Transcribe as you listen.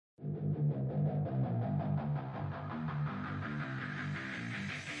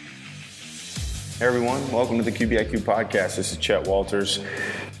Hey everyone, welcome to the QBIQ podcast. This is Chet Walters,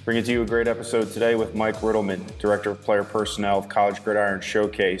 bringing to you a great episode today with Mike Riddleman, Director of Player Personnel of College Gridiron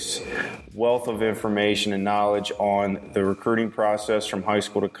Showcase. Wealth of information and knowledge on the recruiting process from high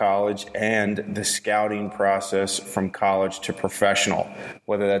school to college and the scouting process from college to professional,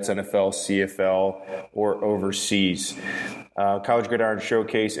 whether that's NFL, CFL, or overseas. College Gridiron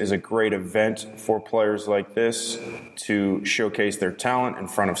Showcase is a great event for players like this to showcase their talent in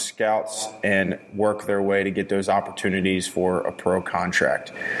front of scouts and work their way to get those opportunities for a pro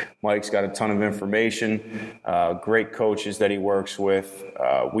contract. Mike's got a ton of information, great coaches that he works with.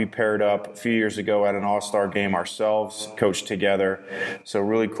 We paired up a few years ago at an all-star game ourselves, coached together. So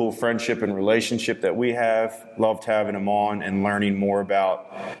really cool friendship and relationship that we have. Loved having him on and learning more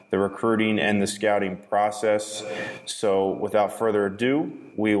about the recruiting and the scouting process. So without further ado,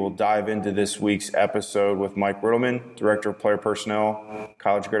 we will dive into this week's episode with Mike Riddleman, Director of Player Personnel,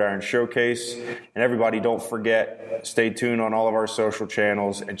 College Gridiron Showcase. And everybody, don't forget, stay tuned on all of our social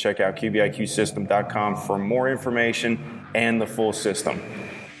channels and check out QBIQsystem.com for more information and the full system.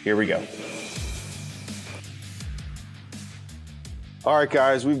 Here we go. All right,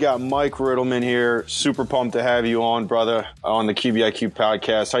 guys, we've got Mike Riddleman here. Super pumped to have you on, brother, on the QBIQ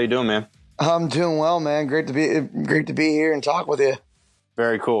podcast. How you doing, man? I'm doing well, man. Great to be here and talk with you.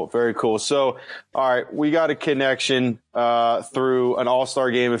 Very cool. Very cool. So, all right, we got a connection through an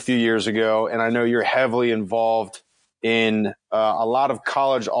all-star game a few years ago, and I know you're heavily involved in a lot of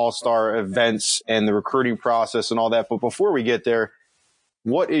college all-star events and the recruiting process and all that. But before we get there,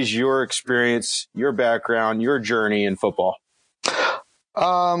 what is your experience, your background, your journey in football?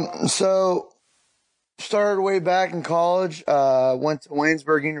 So started way back in college, went to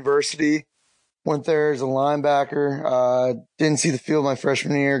Waynesburg University, went there as a linebacker, didn't see the field my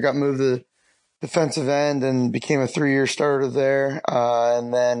freshman year, got moved to defensive end and became a 3-year starter there.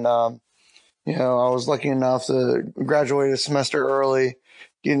 And then, I was lucky enough to graduate a semester early,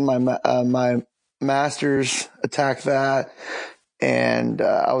 getting my master's, attack that. And,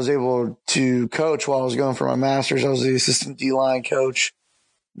 I was able to coach while I was going for my master's. I was the assistant D-line coach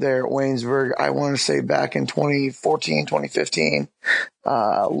there at Waynesburg. I want to say back in 2014, 2015,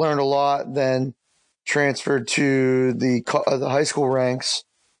 learned a lot, then transferred to the high school ranks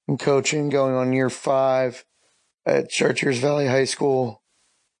in coaching, going on year 5 at Chartiers Valley High School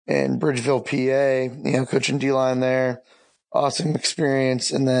in Bridgeville, PA, coaching D-line there. Awesome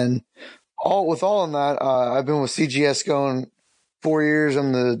experience. And then all in that, I've been with CGS going 4 years.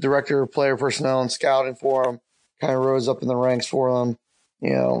 I'm the director of player personnel and scouting for them, kind of rose up in the ranks for them.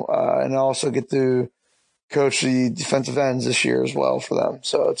 And I also get to coach the defensive ends this year as well for them.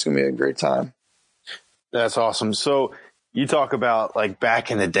 So it's going to be a great time. That's awesome. So you talk about like back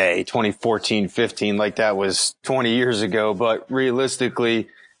in the day, 2014, 15, like that was 20 years ago, but realistically,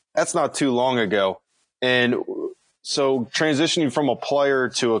 that's not too long ago. And so transitioning from a player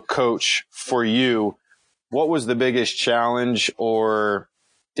to a coach for you, what was the biggest challenge or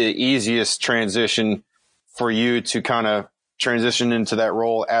the easiest transition for you to kind of transition into that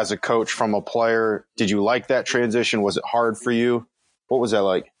role as a coach from a player? Did you like that transition? Was it hard for you? What was that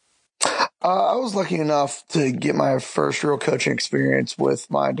like? I was lucky enough to get my first real coaching experience with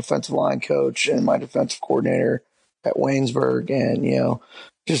my defensive line coach and my defensive coordinator at Waynesburg. And,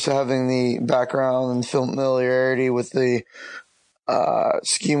 just having the background and familiarity with the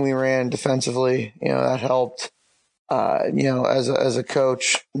scheme we ran defensively, that helped. As a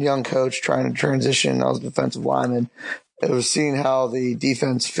coach, young coach trying to transition, I was a defensive lineman. It was seeing how the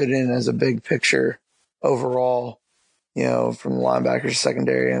defense fit in as a big picture overall, from the linebackers to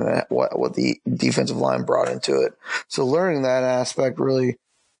secondary and what the defensive line brought into it. So learning that aspect really,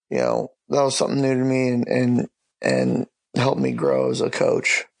 that was something new to me and helped me grow as a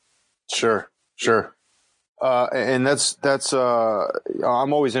coach. Sure. And that's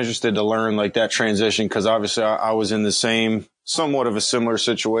I'm always interested to learn like that transition, because obviously I was in the somewhat of a similar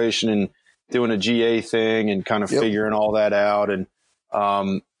situation and doing a GA thing and kind of figuring all that out. And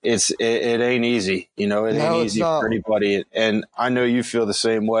it ain't easy, it ain't easy for anybody. And I know you feel the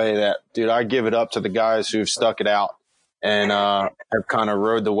same way. That, dude, I give it up to the guys who've stuck it out and have kind of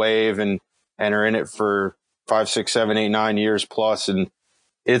rode the wave and are in it for 5, 6, 7, 8, 9 years plus. And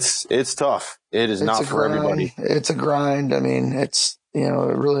it's tough. It is not for everybody. It's a grind. I mean, it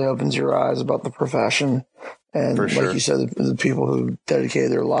really opens your eyes about the profession. And like you said, the people who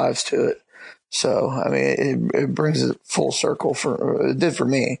dedicated their lives to it. So, I mean, it brings it full circle it did for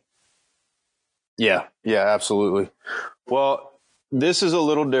me. Yeah, absolutely. Well, this is a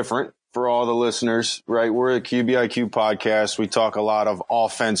little different for all the listeners, right? We're a QBIQ podcast. We talk a lot of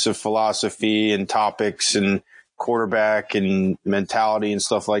offensive philosophy and topics and quarterback and mentality and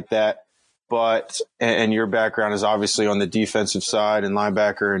stuff like that. and your background is obviously on the defensive side and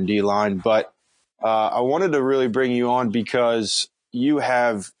linebacker and D line, but I wanted to really bring you on because you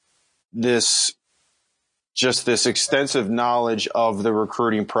have this extensive knowledge of the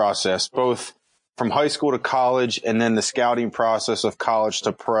recruiting process, both from high school to college and then the scouting process of college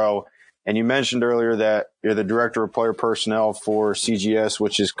to pro. And you mentioned earlier that you're the director of player personnel for CGS,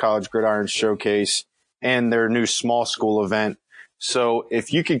 which is College Gridiron Showcase, and their new small school event. So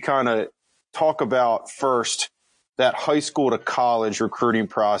if you could kind of talk about first that high school to college recruiting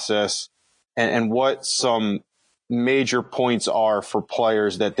process and what some major points are for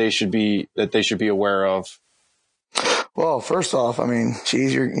players that they should be aware of. Well, first off, I mean,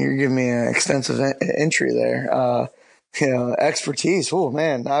 geez, you're giving me an extensive entry there. Expertise. Oh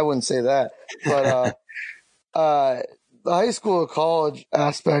man, I wouldn't say that, but the high school to college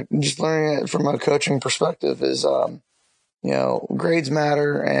aspect, just learning it from a coaching perspective is, grades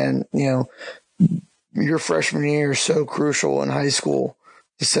matter, and your freshman year is so crucial in high school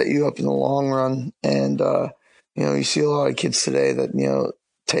to set you up in the long run. And you see a lot of kids today that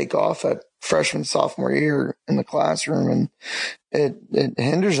take off at freshman, sophomore year in the classroom, and it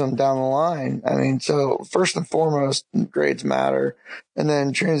hinders them down the line. I mean, so first and foremost, grades matter. And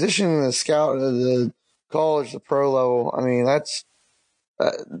then transitioning the scout to the college, the pro level, I mean,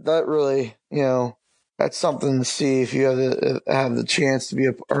 that really, that's something to see if you have the chance to be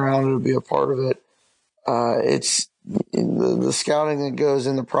around it, to be a part of it. It's the scouting that goes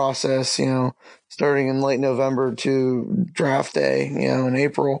in the process, starting in late November to draft day, in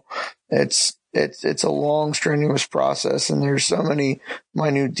April. It's a long, strenuous process, and there's so many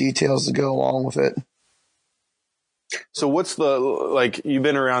minute details that go along with it. So what's you've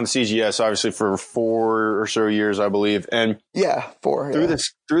been around CGS obviously for 4 or so years, I believe. And 4.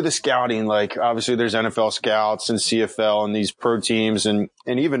 Through the scouting, obviously there's NFL scouts and CFL and these pro teams and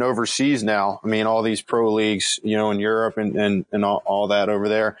even overseas now. I mean, all these pro leagues, in Europe and all that over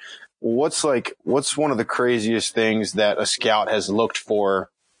there. What's one of the craziest things that a scout has looked for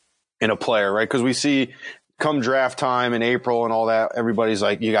in a player, right? Because we see come draft time in April and all that, everybody's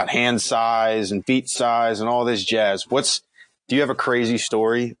like, you got hand size and feet size and all this jazz. Do you have a crazy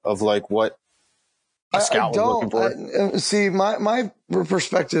story of what a scout was looking for? See, my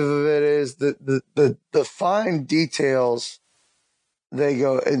perspective of it is that the fine details, they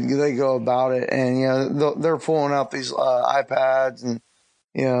go about it, and they're pulling out these iPads and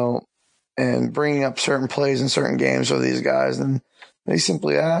and bringing up certain plays in certain games for these guys, and they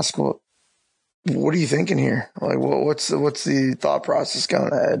simply ask, well, what are you thinking here? What's the thought process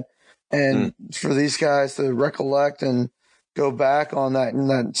going ahead? And for these guys to recollect and go back on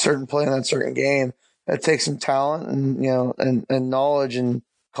that certain play in that certain game, that takes some talent and and knowledge and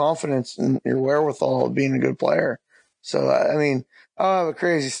confidence and your wherewithal of being a good player. So, I mean, I don't have a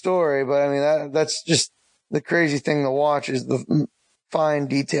crazy story, but I mean, that's just the crazy thing to watch is the fine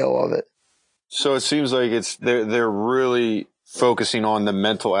detail of it. So it seems like they're really focusing on the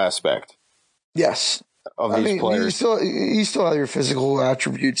mental aspect. Yes. Of these players. You still have your physical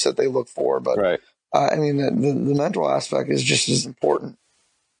attributes that they look for, but right. I mean, the mental aspect is just as important.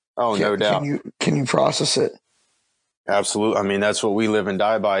 Oh, no doubt. Can you process it? Absolutely. I mean, that's what we live and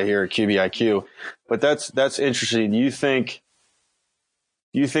die by here at QBIQ. But that's interesting. Do you think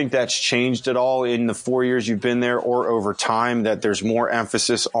that's changed at all in the 4 years you've been there, or over time, that there's more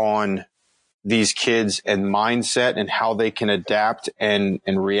emphasis on these kids and mindset and how they can adapt and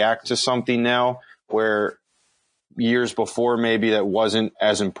react to something now, where years before maybe that wasn't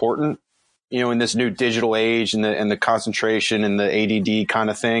as important, in this new digital age and the concentration and the ADD kind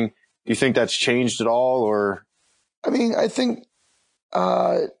of thing? Do you think that's changed at all? Or, I mean, I think,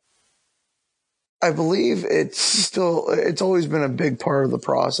 I believe it's always been a big part of the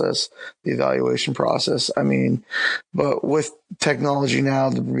process, the evaluation process. I mean, but with technology now,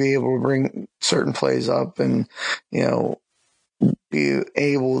 to be able to bring certain plays up and, be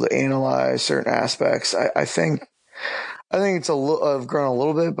able to analyze certain aspects, I think it's I've grown a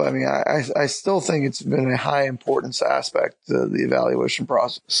little bit, but I mean, I still think it's been a high importance aspect to the evaluation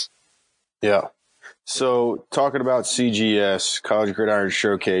process. Yeah. So talking about CGS, College Gridiron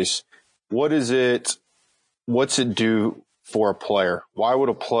Showcase, what's it do for a player? Why would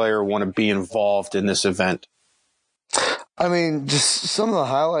a player want to be involved in this event? I mean, just some of the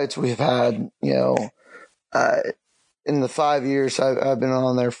highlights we've had, in the 5 years I've been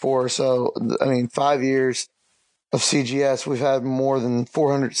on there for. So, I mean, 5 years of CGS, we've had more than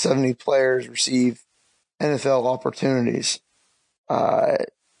 470 players receive NFL opportunities.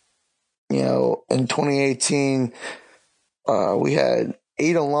 In 2018, we had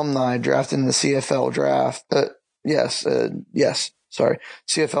 8 alumni drafted in the CFL draft. Yes,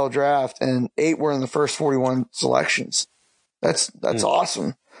 CFL draft, and 8 were in the first 41 selections. That's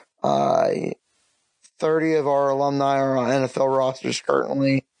awesome. 30 of our alumni are on NFL rosters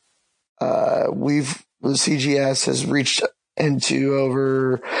currently. The CGS has reached into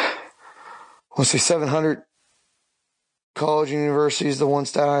over, let's say, 700 college and universities, the one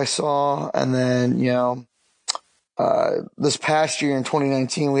stat I saw. And then, this past year in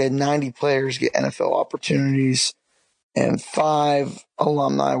 2019, we had 90 players get NFL opportunities, and 5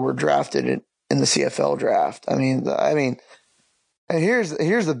 alumni were drafted in the CFL draft. I mean, and here's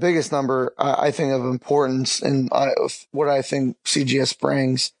the biggest number I think of importance, and what I think CGS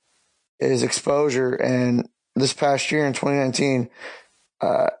brings is exposure. And this past year in 2019,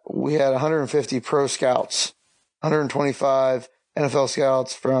 we had 150 pro scouts, 125 NFL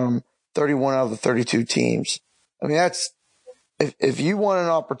scouts from 31 out of the 32 teams. I mean, that's if you want an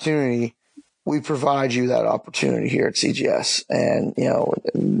opportunity, we provide you that opportunity here at CGS, and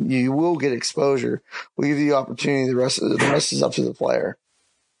you will get exposure. We give you the opportunity. The rest is up to the player.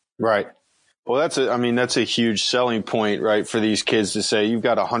 Right. Well, that's a huge selling point, right, for these kids to say you've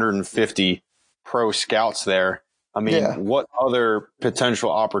got 150 pro scouts there. I mean, What other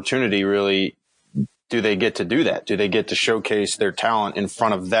potential opportunity really do they get to do that? Do they get to showcase their talent in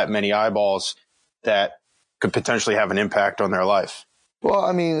front of that many eyeballs that could potentially have an impact on their life? Well,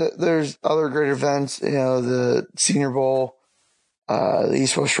 I mean, there's other great events, the Senior Bowl, the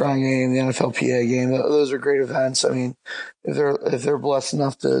East West Shrine game, the NFLPA game. Those are great events. I mean, if they're blessed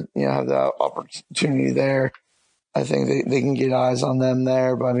enough to, have that opportunity there, I think they can get eyes on them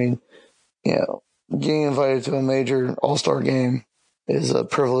there. But I mean, getting invited to a major all-star game is a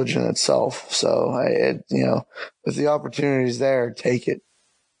privilege in itself. So if the opportunity is there, take it.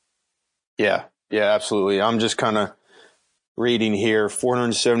 Yeah, absolutely. I'm just kind of reading here,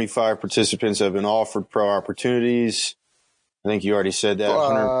 475 participants have been offered pro opportunities. I think you already said that.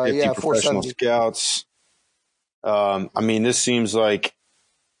 150 professional scouts. I mean, this seems like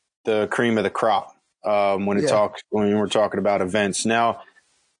the cream of the crop when we're talking about events. Now,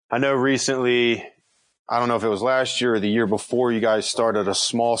 I know recently, I don't know if it was last year or the year before, you guys started a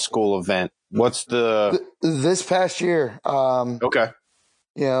small school event. What's this past year? Okay.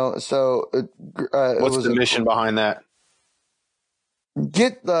 So what's the mission behind that?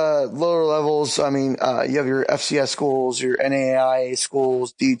 Get the lower levels. I mean, you have your FCS schools, your NAIA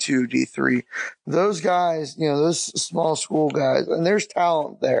schools, D2, D3. Those guys, those small school guys, and there's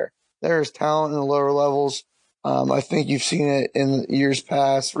talent there. There's talent in the lower levels. I think you've seen it in years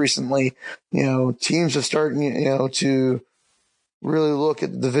past. Recently, teams have started, to really look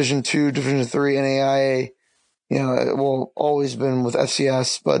at Division 2, Division 3, NAIA. Always been with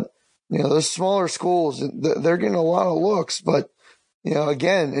FCS, but those smaller schools, they're getting a lot of looks, but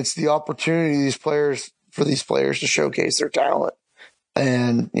again, it's the opportunity for these players to showcase their talent.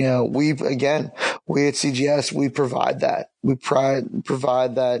 And, we at CGS, we provide that. We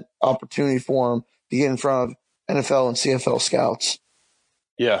provide that opportunity for them to get in front of NFL and CFL scouts.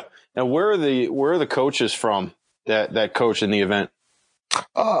 Yeah. Now, where are the coaches from that coach in the event?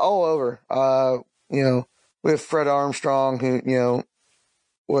 All over. We have Fred Armstrong, who,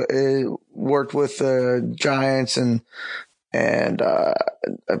 worked with the Giants and I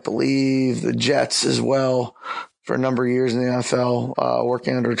believe the Jets as well for a number of years in the NFL,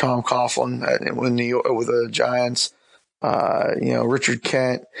 working under Tom Coughlin with the Giants. Richard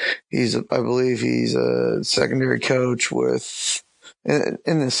Kent, I believe he's a secondary coach in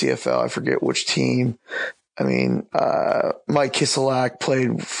the CFL. I forget which team. I mean, Mike Kiselak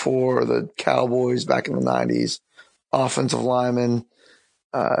played for the Cowboys back in the 90s, offensive lineman.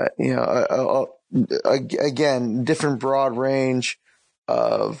 Again, different broad range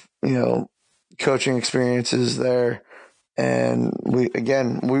of, coaching experiences there. And we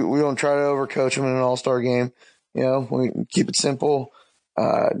don't try to overcoach them in an all-star game. We keep it simple.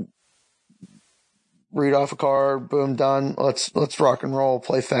 Read off a card, boom, done. Let's rock and roll,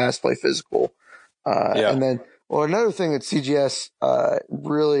 play fast, play physical. And then, another thing that CGS,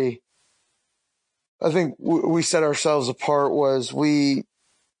 really, I think we set ourselves apart was we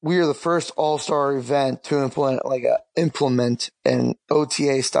are the first all-star event to implement an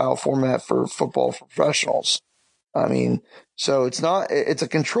OTA style format for football professionals. I mean, so it's a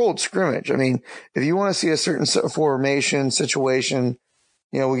controlled scrimmage. I mean, if you want to see a certain formation situation,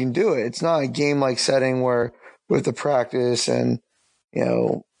 we can do it. It's not a game-like setting where we have to practice and,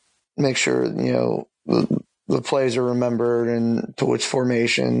 make sure, the plays are remembered and to which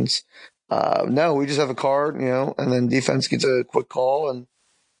formations. No, we just have a card, and then defense gets a quick call and,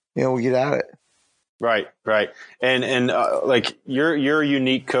 we get at it. Right. And like you're a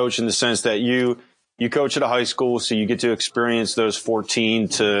unique coach in the sense that you you coach at a high school, so you get to experience those 14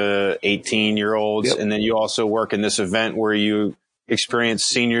 to 18-year-olds. Yep. And then you also work in this event where you experience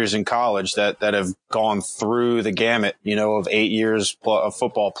seniors in college that have gone through the gamut, of 8 years of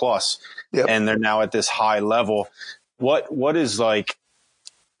football plus. Yep. And they're now at this high level. What is like,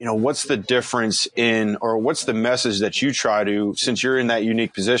 what's the difference in, or what's the message that you try to, since you're in that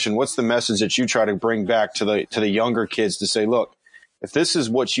unique position, what's the message that you try to bring back to the younger kids to say, look, if this is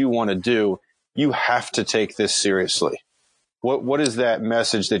what you want to do, you have to take this seriously. What is that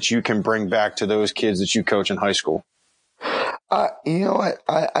message that you can bring back to those kids that you coach in high school?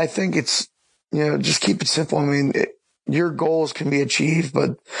 I think it's, just keep it simple. I mean, your goals can be achieved,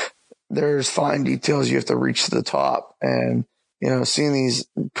 but there's fine details you have to reach to the top. And, seeing these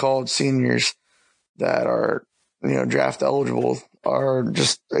college seniors that are, draft eligible are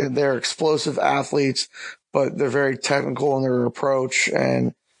just, they're explosive athletes, but they're very technical in their approach.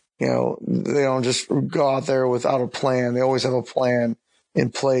 And, they don't just go out there without a plan. They always have a plan in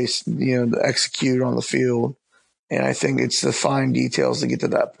place, to execute on the field. And I think it's the fine details to get to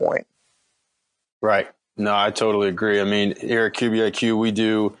that point. Right. No, I totally agree. I mean, here at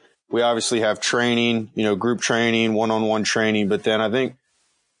QBIQ, we obviously have training, group training, one-on-one training. But then I think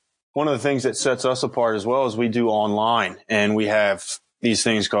one of the things that sets us apart as well is we do online, and we have these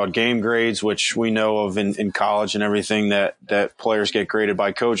things called game grades, which we know of in college and everything that players get graded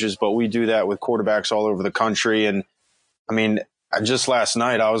by coaches. But we do that with quarterbacks all over the country. And I mean, just last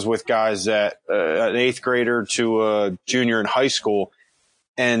night I was with guys that an 8th grader to a junior in high school,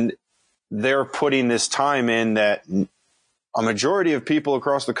 and they're putting this time in that a majority of people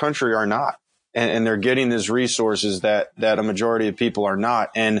across the country are not. And they're getting these resources that a majority of people are not.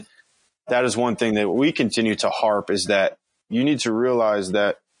 And that is one thing that we continue to harp, is that you need to realize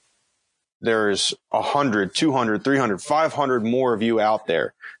that there's 100, 200, 300, 500 more of you out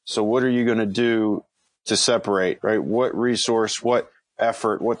there. So what are you going to do to separate, right? What resource, what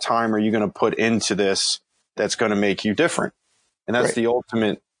effort, what time are you going to put into this that's going to make you different? And that's right. The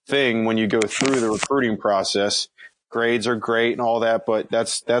ultimate thing when you go through the recruiting process. Grades are great and all that, but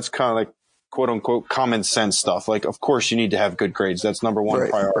that's kind of like quote unquote common sense stuff. Like, of course you need to have good grades. That's number one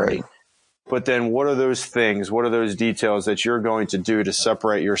priority. Right. But then what are those things? What are those details that you're going to do to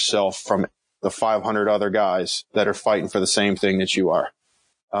separate yourself from the 500 other guys that are fighting for the same thing that you are?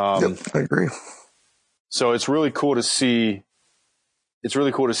 Yep, I agree. So it's really cool to see. It's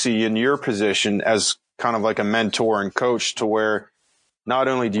really cool to see in your position as kind of like a mentor and coach, to where not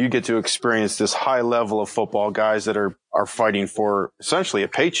only do you get to experience this high level of football, guys that are fighting for essentially a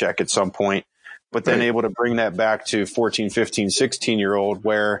paycheck at some point, but then able to bring that back to 14, 15, 16-year-old,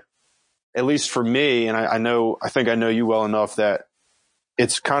 where, at least for me, and I think I know you well enough, that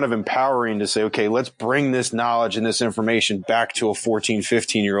it's kind of empowering to say, okay, let's bring this knowledge and this information back to a 14,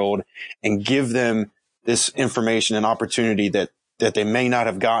 15-year-old and give them this information and opportunity that they may not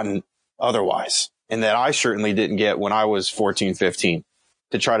have gotten otherwise, and that I certainly didn't get when I was 14, 15,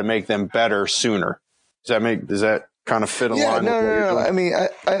 to try to make them better sooner. Does that kind of fit along? No. I mean,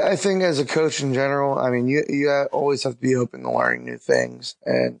 I think as a coach in general, I mean, you always have to be open to learning new things.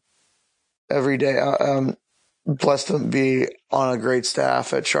 And every day, I'm blessed to be on a great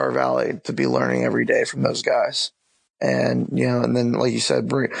staff at Char Valley, to be learning every day from those guys. And, and then, like you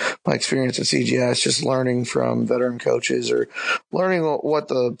said, my experience at CGS, just learning from veteran coaches, or learning what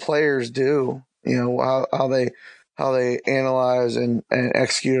the players do, how they analyze and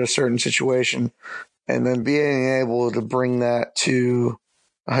execute a certain situation, and then being able to bring that to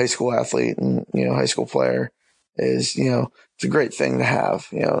a high school athlete and, high school player is, it's a great thing to have,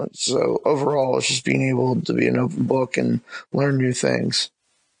 So overall, it's just being able to be an open book and learn new things.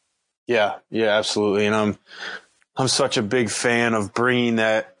 Yeah, absolutely. And I'm such a big fan of bringing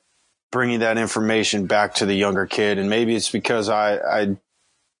that information back to the younger kid. And maybe it's because I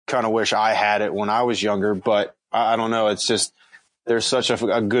kind of wish I had it when I was younger, but I don't know. It's just, there's such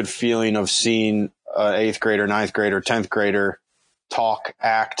a good feeling of seeing an 8th grader, 9th grader, 10th grader talk,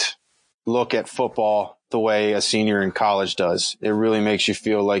 act, look at football the way a senior in college does. It really makes you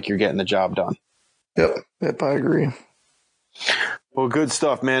feel like you're getting the job done. Yep, I agree. Well, good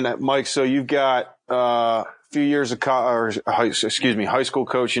stuff, man. Mike, so you've got a few years of high school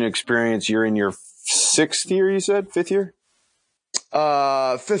coaching experience. You're in your 6th year, you said? 5th year?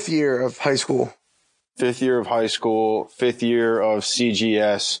 5th year of high school. 5th year of high school, 5th year of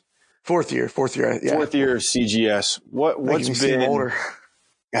CGS. 4th year, yeah. 4th year of CGS. What's been older?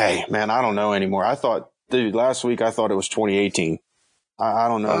 Hey, man, I don't know anymore. Last week I thought it was 2018. I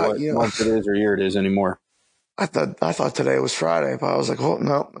don't know what month it is or year it is anymore. I thought today was Friday, but I was like, oh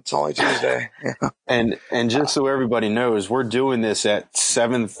no, it's only Tuesday. Yeah. And just so everybody knows, we're doing this at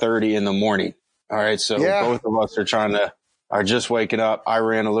 7:30 in the morning. All right. So Yeah. both of us are just waking up. I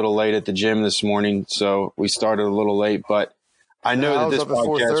ran a little late at the gym this morning, so we started a little late, but I know that this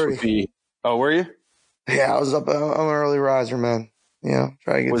podcast would be, oh, were you? Yeah, I was up. I'm an early riser, man.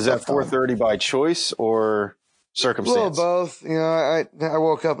 Try to get. Was that 4:30 by choice or circumstance? A little both. I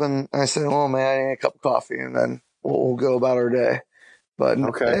woke up and I said, "Oh man, I need a cup of coffee," and then we'll go about our day. But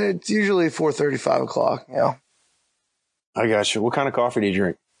it's usually 4:30, 5 o'clock. I got you. What kind of coffee do you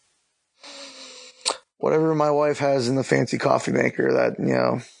drink? Whatever my wife has in the fancy coffee maker. That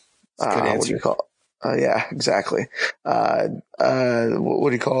what do you call it? Yeah, exactly. What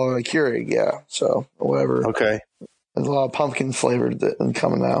do you call it? A Keurig. Yeah. So whatever. Okay. There's a lot of pumpkin flavored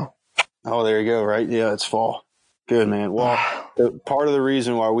coming now. Oh, there you go. Right. Yeah. It's fall. Good, man. Well, part of the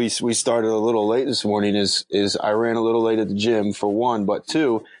reason why we started a little late this morning is I ran a little late at the gym for one, but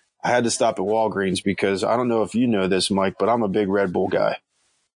two, I had to stop at Walgreens because I don't know if you know this, Mike, but I'm a big Red Bull guy.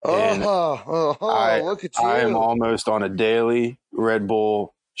 Look at you. I am almost on a daily Red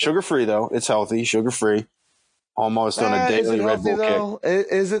Bull, sugar-free though. It's healthy, sugar-free. Almost on a daily Red Bull kick.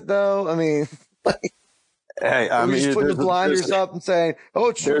 Is it though? I mean, hey, I mean, just putting the blinders up and saying, "Oh,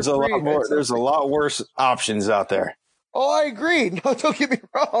 it's there's a lot more. There's a lot worse options out there." Oh, I agree. No, don't get me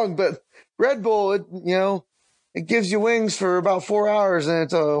wrong, but Red Bull, it gives you wings for about 4 hours, and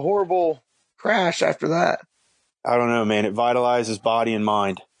it's a horrible crash after that. I don't know, man. It vitalizes body and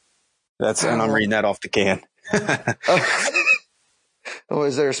mind. And I'm reading that off the can. Oh,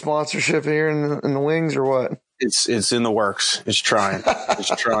 is there a sponsorship here in the wings or what? It's in the works. It's trying.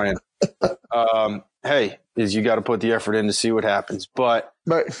 Hey, you got to put the effort in to see what happens. But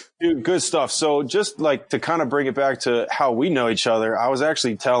dude, good stuff. So just like to kind of bring it back to how we know each other, I was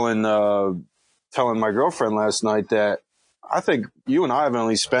actually telling my girlfriend last night that I think you and I have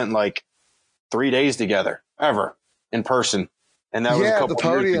only spent like 3 days together ever in person. And that was a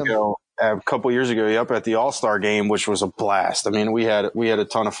couple years ago, yep, at the All-Star game, which was a blast. I mean, we had a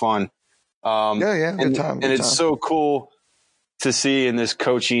ton of fun. Good time. And it's so cool to see in this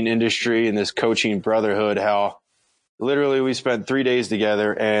coaching industry, in this coaching brotherhood, how literally we spent 3 days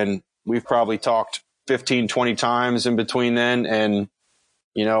together and we've probably talked 15, 20 times in between then. And,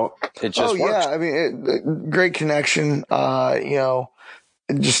 it just works. Yeah. I mean, great connection.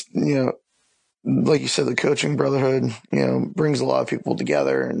 Like you said, the coaching brotherhood, brings a lot of people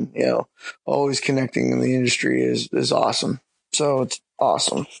together and, always connecting in the industry is awesome. So it's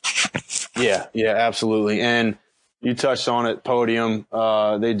awesome. Yeah, absolutely. And you touched on it, Podium.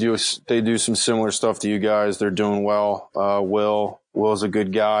 They do some similar stuff to you guys. They're doing well. Will's a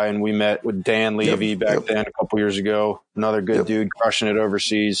good guy. And we met with Dan Levy back then a couple years ago. Another good dude, crushing it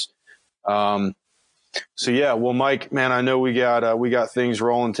overseas. So yeah, well, Mike, man, I know we got things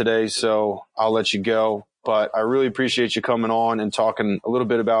rolling today, so I'll let you go. But I really appreciate you coming on and talking a little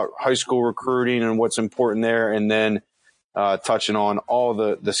bit about high school recruiting and what's important there, and then touching on all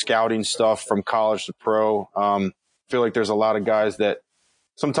the scouting stuff from college to pro. I feel like there's a lot of guys that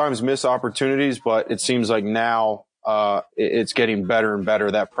sometimes miss opportunities, but it seems like now it's getting better and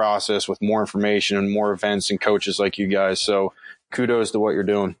better, that process, with more information and more events and coaches like you guys. So kudos to what you're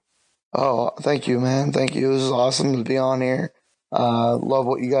doing. Oh, thank you, man. Thank you. This is awesome to be on here. Love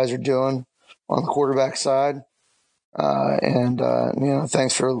what you guys are doing on the quarterback side.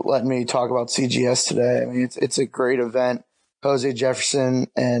 Thanks for letting me talk about CGS today. I mean, it's a great event. Jose Jefferson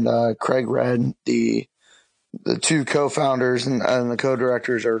and Craig Red, the two co-founders and the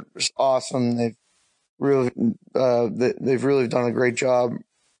co-directors, are just awesome. They've really done a great job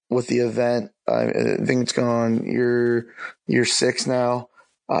with the event. I think it's gone year 6 now.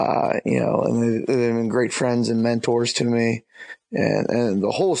 And they've been great friends and mentors to me, and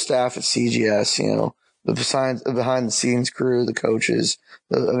the whole staff at CGS, the behind the scenes crew, the coaches,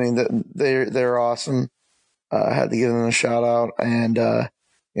 they're awesome. I had to give them a shout out, and,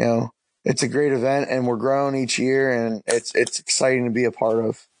 it's a great event and we're growing each year, and it's exciting to be a part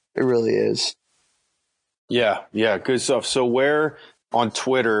of. It really is. Yeah. Good stuff. So where on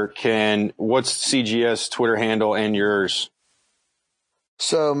Twitter what's CGS Twitter handle and yours?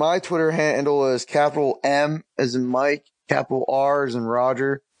 So my Twitter handle is capital M as in Mike, capital R as in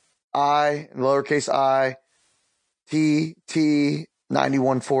Roger, I, lowercase I, TT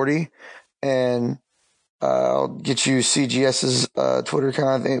 9140. And I'll get you CGS's Twitter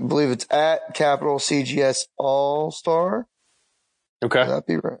account. I believe it's at capital CGS All-Star. Okay. Could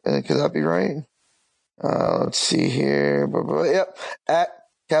that be right? Let's see here. Yep. At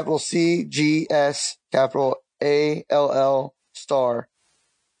capital CGS, capital ALL star.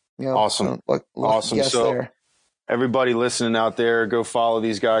 Awesome. Awesome. So, there. everybody listening out there, go follow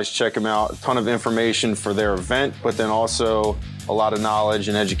these guys, check them out. A ton of information for their event, but then also a lot of knowledge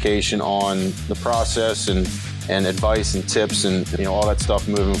and education on the process and advice and tips and all that stuff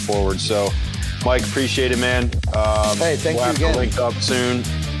moving forward. So, Mike, appreciate it, man. Hey, thank you again. We'll have to link up soon.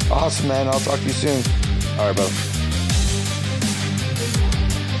 Awesome, man. I'll talk to you soon. All right, brother.